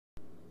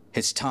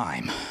It's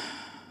time.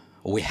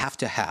 We have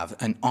to have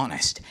an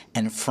honest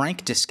and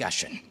frank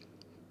discussion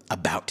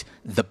about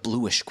the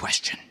bluish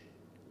question.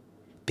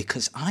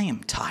 Because I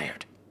am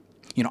tired.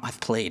 You know, I've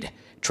played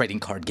trading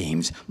card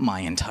games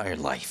my entire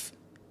life.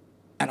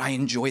 And I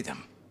enjoy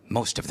them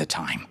most of the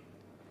time.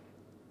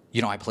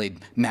 You know, I played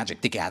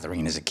Magic the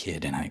Gathering as a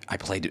kid, and I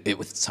played it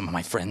with some of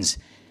my friends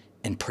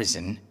in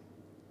prison.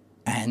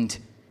 And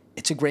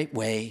it's a great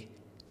way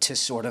to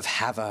sort of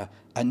have a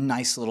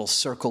nice little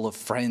circle of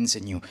friends,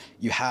 and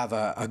you have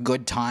a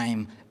good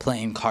time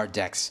playing card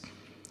decks.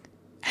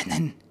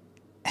 And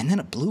then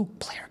a blue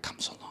player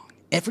comes along.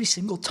 Every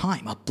single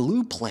time a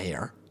blue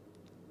player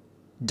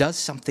does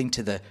something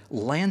to the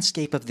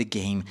landscape of the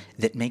game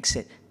that makes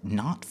it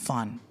not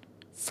fun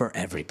for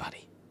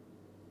everybody.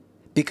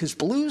 Because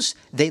blues,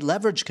 they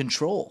leverage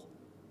control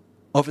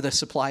over the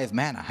supply of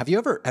mana. Have you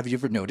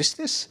ever noticed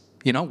this?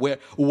 You know, where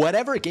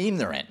whatever game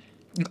they're in.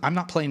 I'm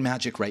not playing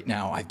Magic right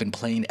now. I've been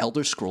playing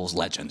Elder Scrolls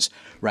Legends,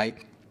 right?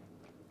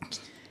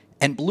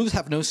 And blues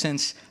have no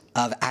sense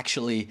of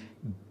actually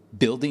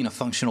building a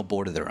functional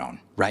board of their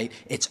own, right?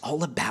 It's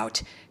all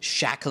about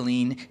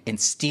shackling and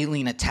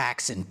stealing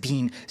attacks and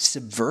being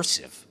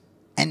subversive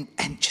and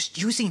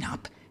just using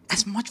up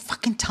as much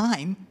fucking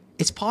time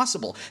as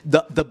possible.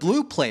 The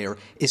blue player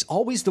is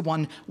always the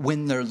one,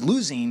 when they're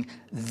losing,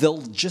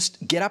 they'll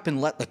just get up and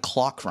let the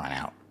clock run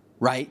out,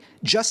 right?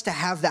 Just to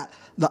have that.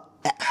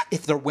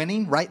 If they're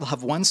winning, right, they'll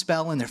have one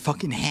spell in their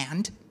fucking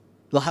hand.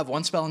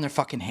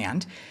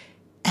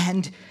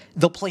 And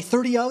they'll play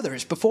 30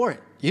 others before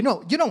it. You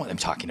know what I'm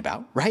talking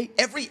about, right?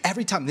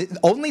 Every time.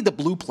 Only the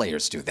blue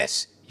players do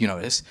this. You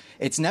notice?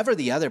 It's never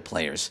the other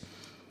players.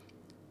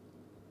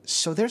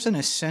 So there's an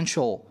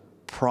essential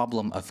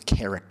problem of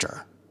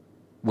character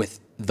with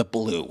the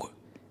blue.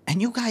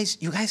 And you guys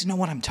know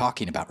what I'm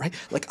talking about, right?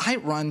 Like, I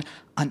run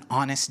an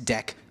honest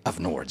deck of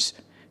Nords.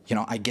 You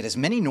know, I get as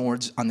many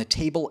Nords on the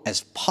table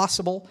as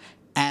possible,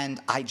 and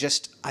I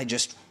just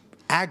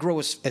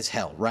aggro as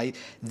hell, right?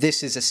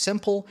 This is a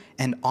simple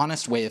and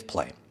honest way of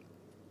play.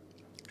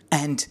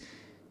 And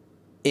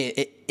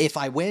if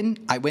I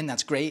win,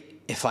 that's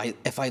great. If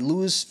I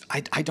lose,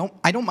 I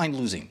don't mind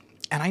losing.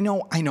 And I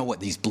know what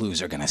these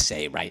blues are gonna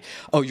say, right?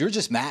 Oh, you're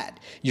just mad.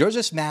 You're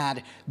just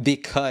mad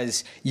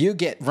because you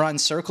get run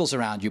circles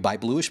around you by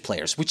bluish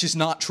players, which is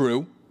not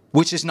true.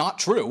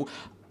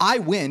 I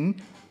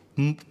win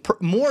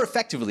more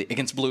effectively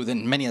against blue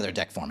than many other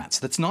deck formats.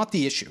 That's not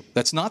the issue.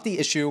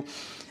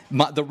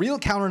 The real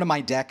counter to my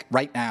deck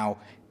right now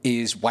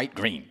is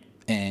white-green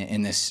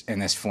in this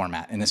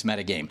format, in this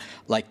metagame.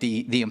 Like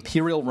the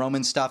Imperial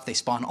Roman stuff, they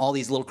spawn all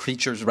these little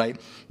creatures, right?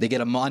 They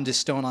get a Mondus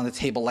Stone on the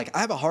table. Like,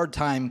 I have a hard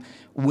time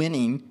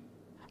winning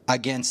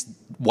against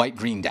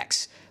white-green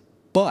decks.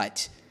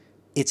 But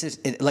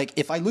like,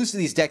 if I lose to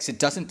these decks, it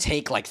doesn't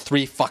take like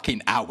 3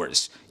 fucking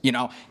hours, you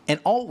know? And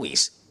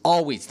always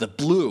the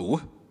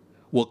blue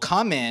will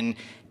come in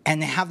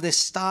and they have this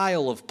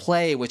style of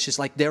play, which is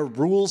like their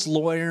rules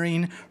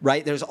lawyering,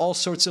 right? There's all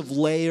sorts of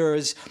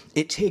layers.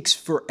 It takes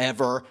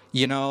forever,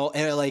 you know?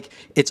 And like,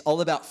 it's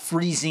all about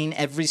freezing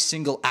every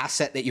single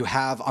asset that you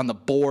have on the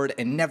board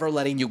and never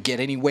letting you get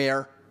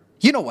anywhere.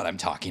 You know what I'm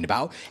talking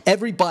about.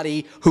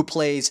 Everybody who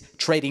plays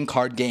trading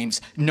card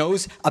games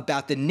knows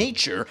about the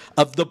nature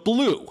of the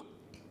blue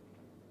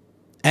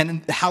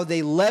and how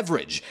they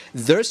leverage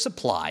their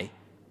supply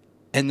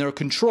and their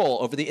control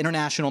over the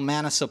international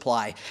mana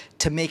supply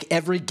to make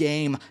every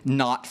game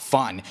not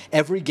fun.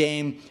 Every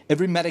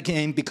meta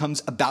game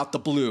becomes about the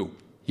blue.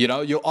 You know,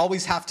 you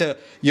always have to,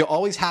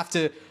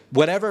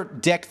 whatever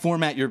deck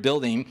format you're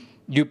building,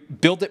 you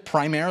build it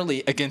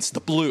primarily against the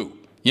blue,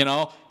 you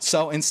know?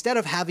 So instead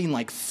of having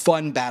like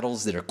fun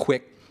battles that are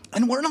quick,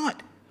 and we're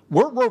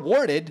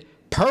rewarded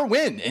per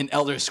win in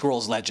Elder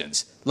Scrolls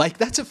Legends. Like,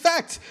 that's a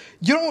fact.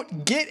 You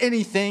don't get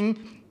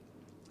anything.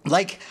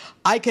 Like,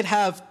 I could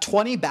have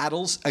 20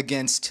 battles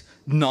against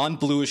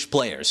non-bluish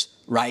players,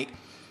 right?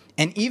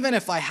 And even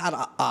if I had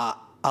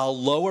a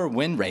lower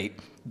win rate,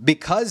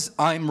 because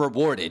I'm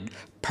rewarded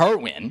per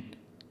win,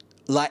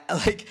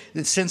 like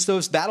since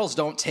those battles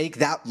don't take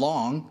that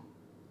long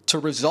to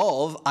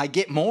resolve, I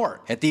get more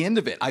at the end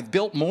of it. I've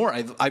built more.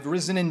 I've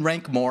risen in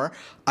rank more.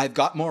 I've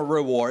got more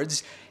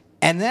rewards.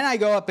 And then I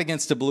go up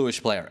against a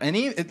bluish player. And,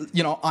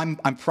 you know,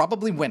 I'm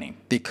probably winning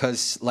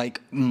because, like,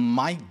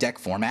 my deck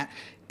format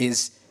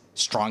is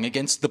strong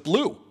against the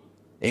blue.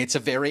 It's a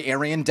very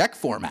Aryan deck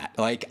format.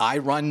 Like, I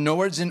run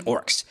Nords and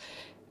Orcs.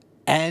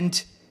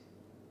 And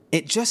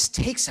it just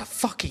takes a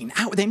fucking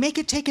hour. They make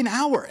it take an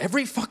hour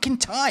every fucking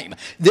time.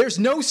 There's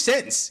no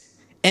sense.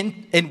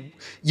 And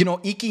you know,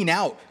 eking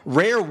out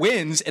rare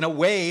wins in a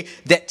way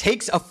that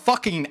takes a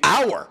fucking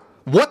hour.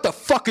 What the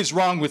fuck is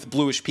wrong with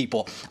bluish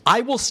people?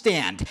 I will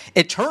stand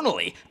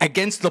eternally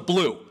against the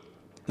blue.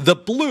 The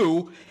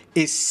blue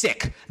is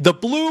sick. The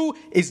blue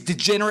is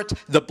degenerate.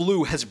 The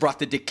blue has brought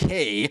the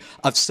decay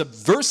of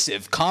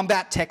subversive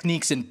combat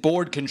techniques and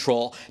board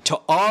control to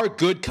our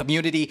good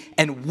community,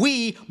 and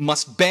we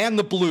must ban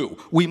the blue.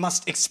 We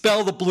must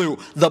expel the blue.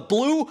 The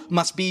blue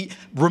must be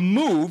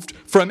removed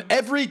from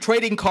every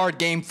trading card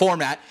game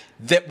format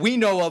that we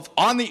know of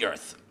on the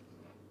earth.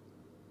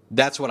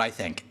 That's what I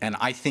think. And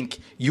I think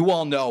you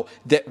all know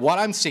that what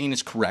I'm saying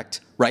is correct,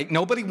 right?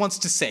 Nobody wants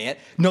to say it.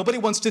 Nobody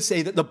wants to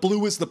say that the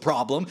blue is the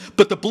problem,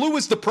 but the blue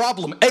is the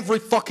problem every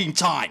fucking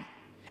time.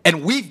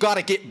 And we've got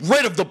to get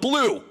rid of the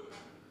blue.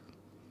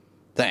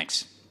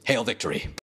 Thanks. Hail victory.